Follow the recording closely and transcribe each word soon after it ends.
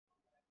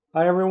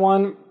Hi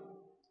everyone,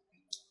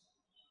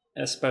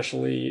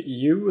 especially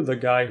you, the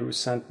guy who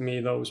sent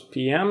me those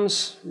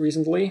PMs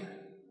recently.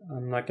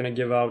 I'm not going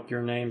to give out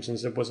your name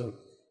since it was a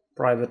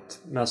private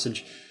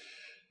message,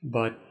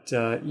 but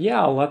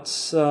yeah,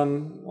 let's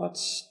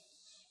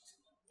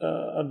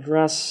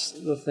address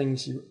the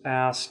things you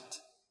asked.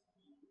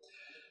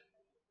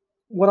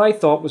 What I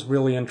thought was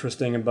really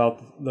interesting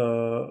about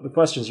the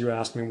questions you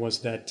asked me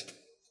was that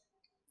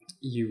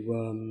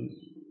you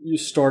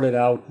started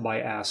out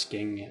by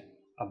asking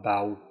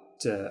about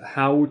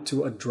how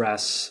to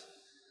address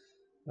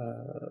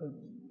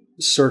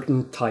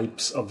certain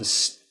types of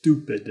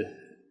stupid,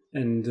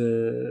 and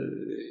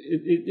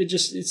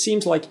it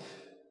seems like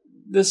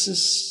this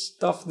is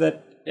stuff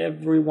that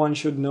everyone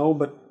should know,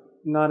 but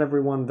not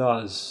everyone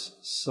does.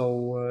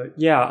 So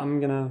yeah, I'm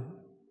gonna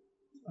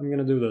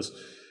do this.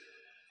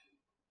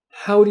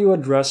 How do you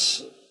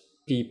address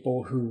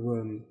people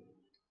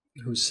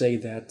who say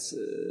that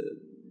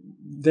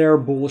their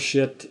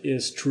bullshit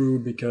is true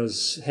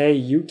because, hey,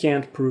 you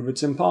can't prove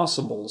it's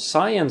impossible.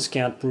 Science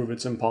can't prove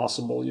it's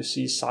impossible. You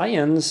see,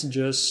 science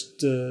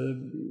just,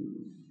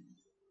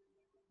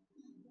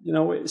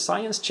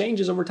 science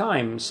changes over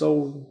time.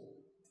 So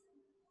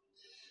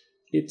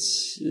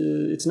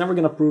it's never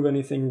going to prove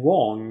anything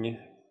wrong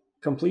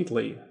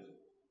completely.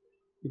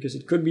 Because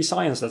it could be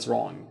science that's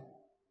wrong.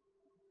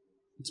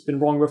 It's been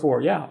wrong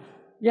before. Yeah,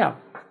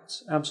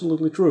 it's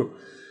absolutely true.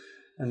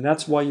 And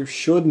that's why you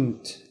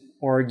shouldn't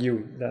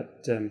argue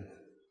that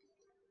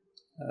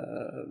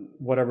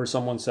whatever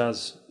someone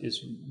says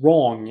is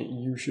wrong.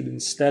 You should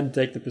instead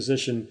take the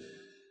position,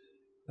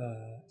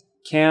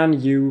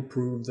 can you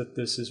prove that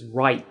this is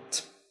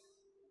right?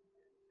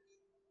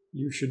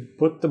 You should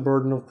put the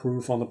burden of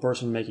proof on the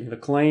person making the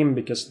claim,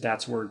 because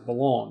that's where it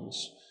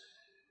belongs.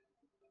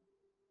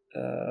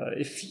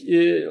 To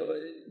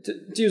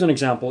use an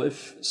example,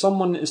 if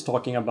someone is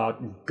talking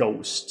about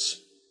ghosts,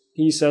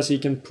 he says he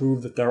can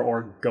prove that there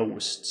are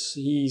ghosts.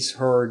 He's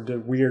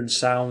heard weird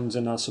sounds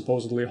in a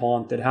supposedly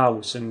haunted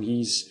house, and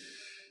he's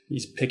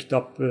picked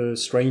up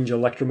strange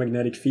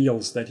electromagnetic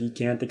fields that he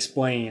can't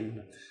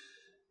explain.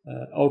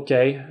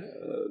 Okay,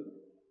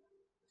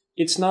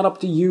 it's not up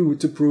to you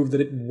to prove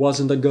that it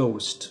wasn't a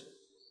ghost.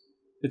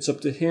 It's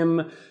up to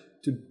him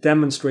to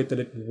demonstrate that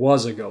it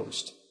was a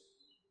ghost.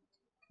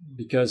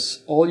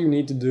 Because all you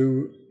need to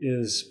do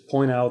is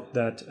point out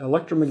that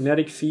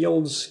electromagnetic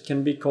fields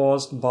can be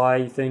caused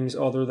by things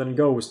other than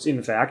ghosts.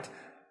 In fact,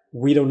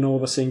 we don't know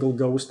of a single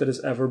ghost that has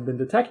ever been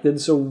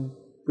detected, so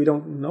we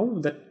don't know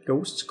that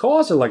ghosts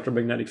cause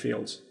electromagnetic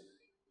fields.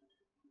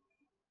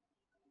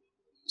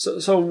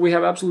 So we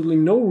have absolutely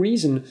no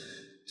reason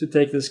to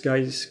take this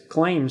guy's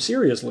claim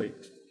seriously.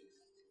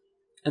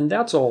 And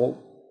that's all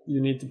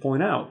you need to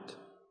point out.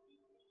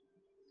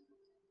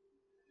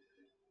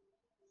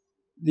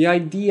 The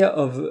idea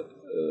of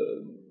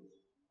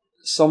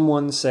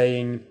someone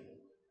saying,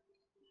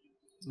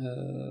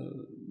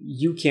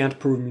 you can't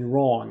prove me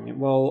wrong.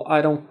 Well,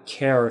 I don't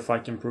care if I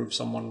can prove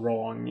someone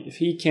wrong. If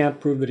he can't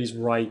prove that he's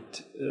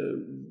right,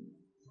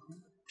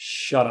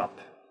 shut up.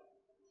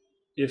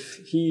 If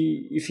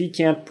he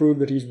can't prove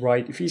that he's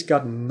right, if he's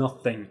got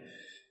nothing,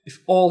 if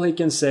all he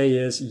can say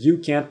is, you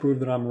can't prove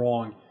that I'm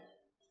wrong,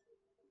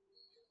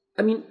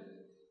 I mean,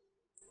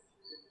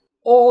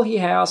 all he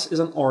has is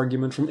an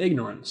argument from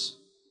ignorance.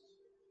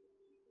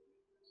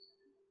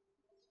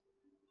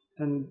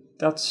 And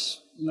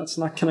that's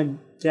not going to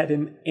get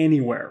him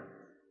anywhere.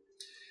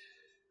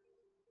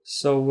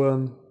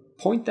 So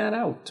point that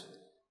out.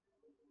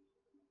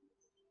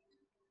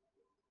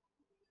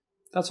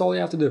 That's all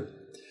you have to do.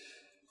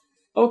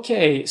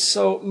 Okay,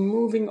 so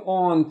moving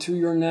on to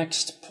your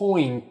next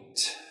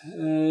point.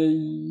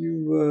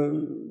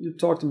 You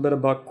talked a bit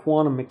about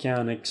quantum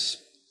mechanics.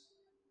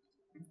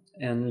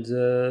 And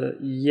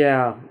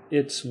yeah,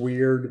 it's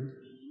weird.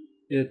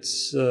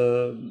 It's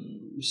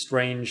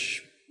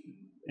strange.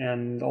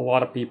 And a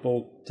lot of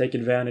people take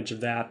advantage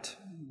of that,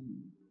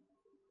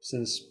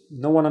 since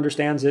no one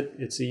understands it,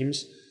 it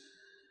seems.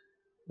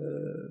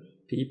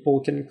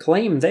 People can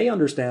claim they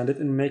understand it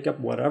and make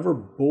up whatever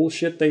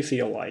bullshit they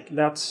feel like.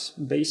 That's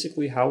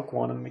basically how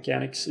quantum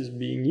mechanics is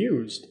being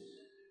used,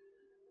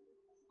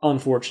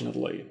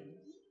 unfortunately.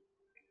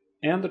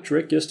 And the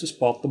trick is to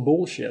spot the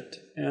bullshit.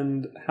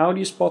 And how do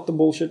you spot the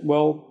bullshit?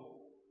 Well,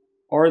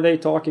 are they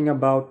talking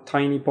about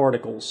tiny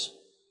particles?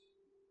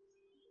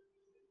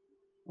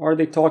 Are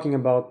they talking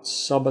about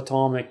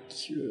subatomic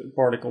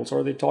particles?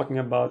 Are they talking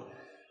about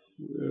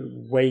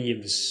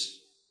waves,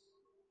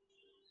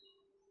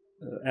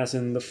 as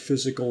in the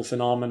physical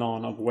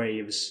phenomenon of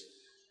waves?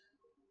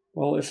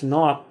 Well, if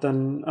not,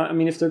 then, I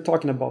mean, if they're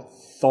talking about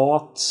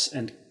thoughts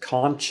and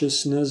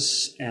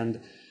consciousness and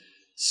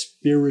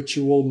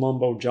spiritual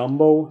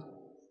mumbo-jumbo,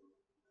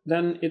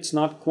 then it's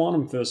not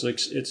quantum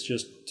physics, it's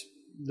just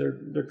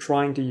they're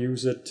trying to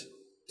use it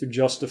to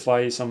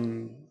justify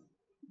some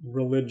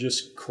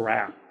religious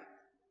crap.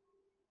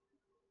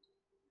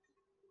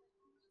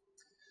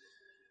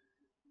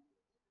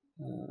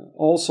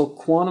 Also,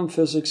 quantum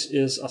physics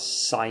is a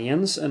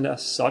science, and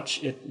as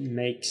such, it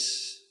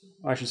makes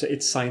I should say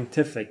it's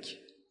scientific,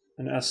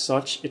 and as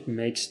such it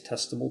makes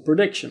testable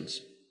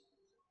predictions.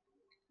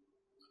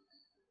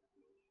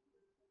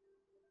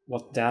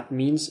 What that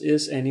means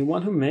is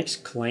anyone who makes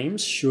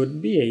claims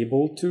should be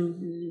able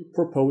to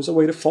propose a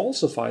way to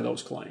falsify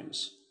those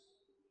claims.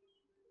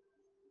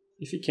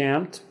 If he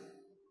can't,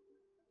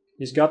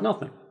 he's got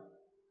nothing.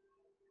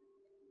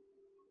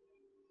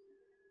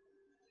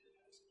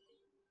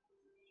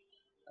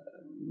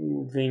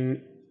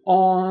 Moving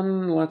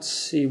on, let's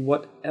see,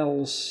 what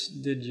else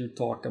did you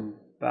talk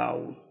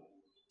about?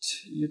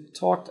 You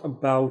talked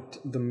about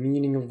the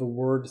meaning of the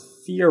word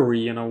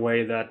theory in a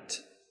way that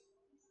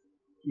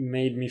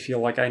made me feel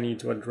like I need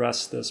to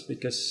address this,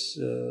 because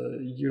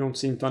you don't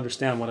seem to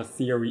understand what a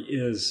theory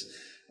is.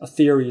 A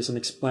theory is an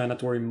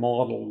explanatory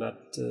model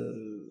that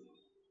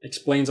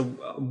explains a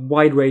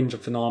wide range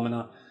of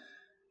phenomena,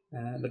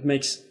 that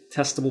makes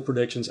testable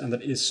predictions, and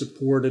that is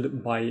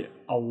supported by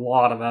a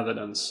lot of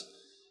evidence.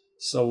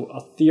 So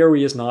a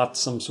theory is not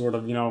some sort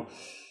of,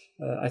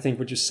 I think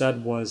what you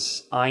said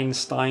was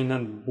Einstein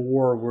and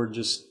Bohr were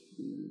just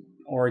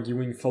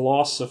arguing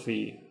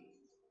philosophy.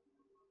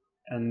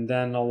 And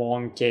then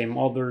along came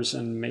others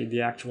and made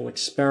the actual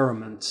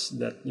experiments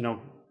that,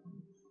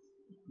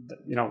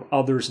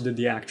 others did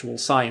the actual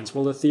science.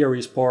 Well, the theory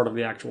is part of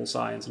the actual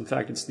science. In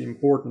fact, it's the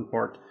important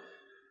part,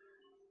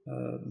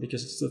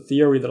 because it's the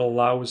theory that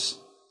allows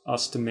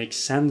us to make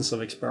sense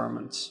of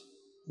experiments.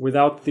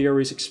 Without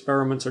theories,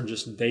 experiments are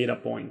just data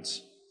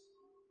points.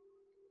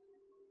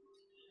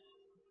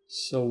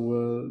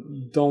 So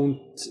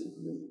don't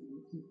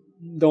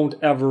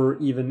ever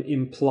even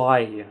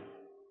imply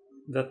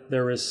that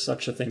there is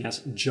such a thing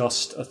as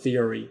just a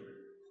theory.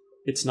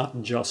 It's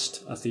not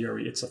just a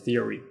theory, it's a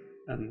theory.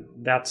 And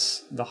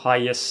that's the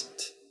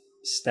highest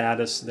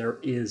status there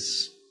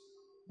is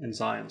in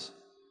science.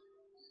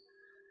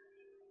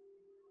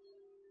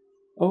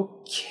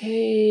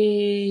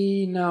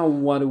 Okay, now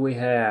what do we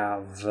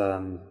have?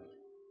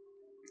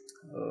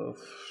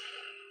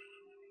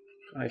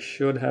 I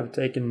should have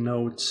taken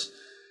notes.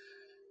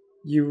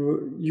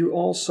 You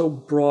also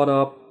brought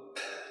up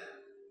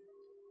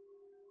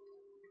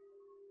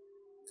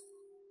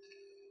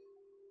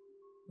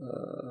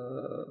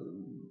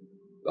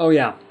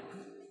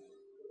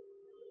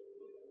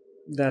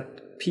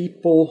that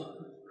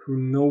people who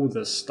know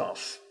this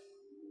stuff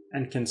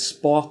and can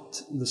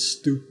spot the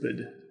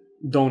stupid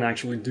don't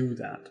actually do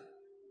that.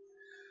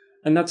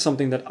 And that's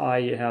something that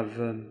I have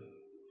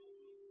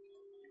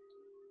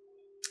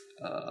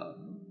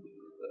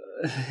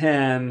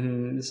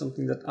and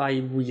something that I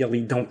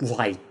really don't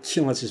like.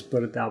 Let's just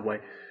put it that way.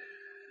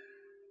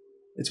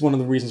 It's one of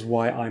the reasons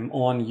why I'm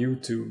on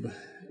YouTube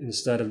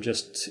instead of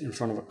just in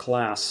front of a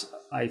class.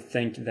 I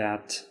think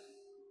that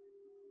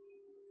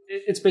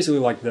it's basically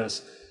like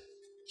this.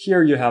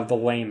 Here you have the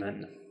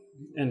layman,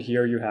 and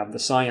here you have the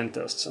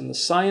scientists. And the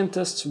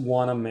scientists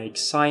want to make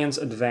science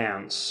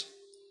advance.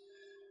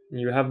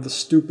 And you have the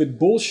stupid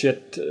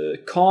bullshit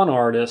con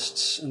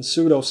artists and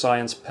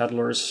pseudoscience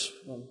peddlers.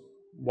 Well,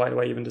 why do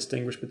I even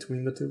distinguish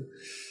between the two?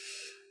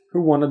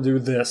 Who want to do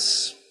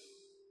this.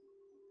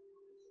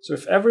 So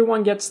if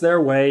everyone gets their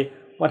way,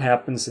 what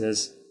happens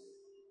is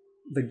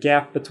the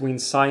gap between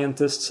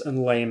scientists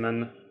and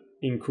laymen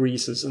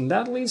increases, and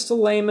that leads to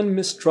laymen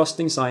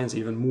mistrusting science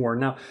even more.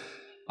 Now,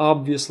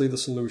 obviously the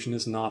solution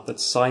is not that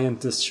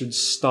scientists should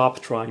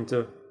stop trying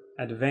to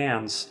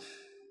advance.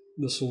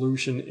 The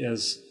solution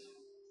is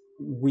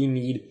we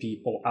need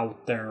people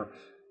out there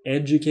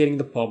educating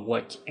the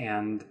public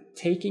and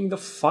taking the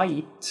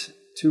fight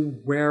to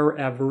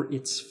wherever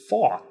it's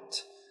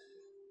fought,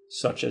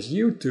 such as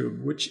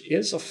YouTube, which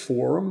is a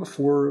forum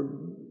for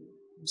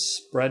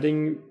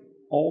spreading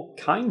all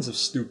kinds of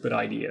stupid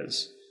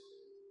ideas.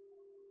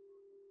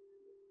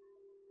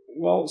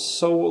 Well,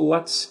 so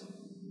let's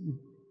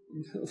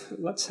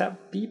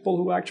have people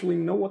who actually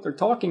know what they're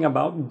talking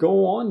about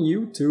go on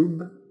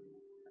YouTube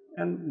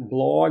and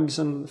blogs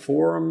and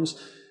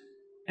forums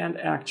and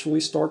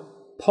actually start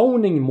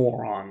poning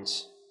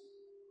morons.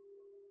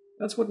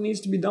 That's what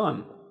needs to be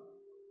done.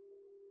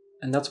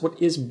 And that's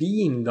what is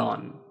being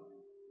done.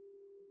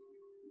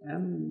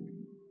 And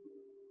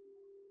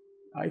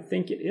I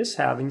think it is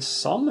having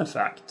some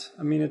effect.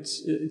 I mean,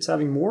 it's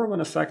having more of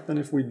an effect than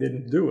if we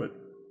didn't do it.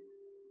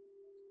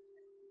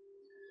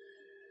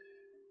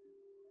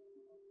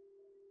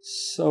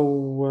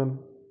 So,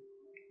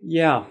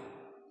 yeah.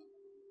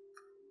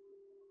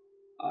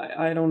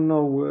 I don't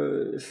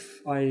know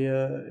if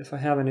I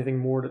have anything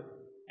more to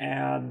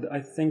add. I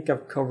think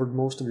I've covered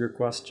most of your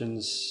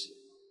questions.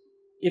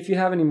 If you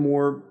have any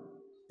more,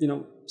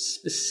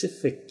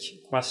 specific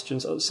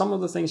questions, some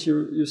of the things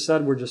you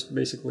said were just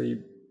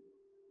basically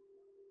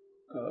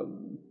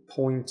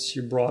points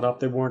you brought up.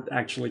 They weren't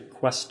actually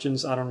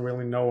questions. I don't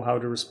really know how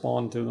to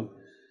respond to them.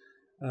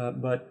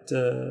 But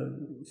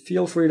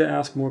feel free to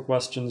ask more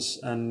questions,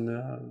 and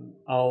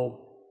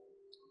I'll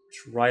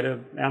try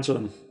to answer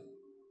them.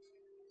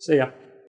 See ya.